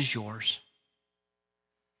we own is yours.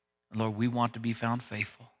 And Lord, we want to be found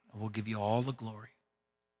faithful, and we'll give you all the glory.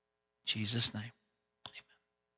 In Jesus' name.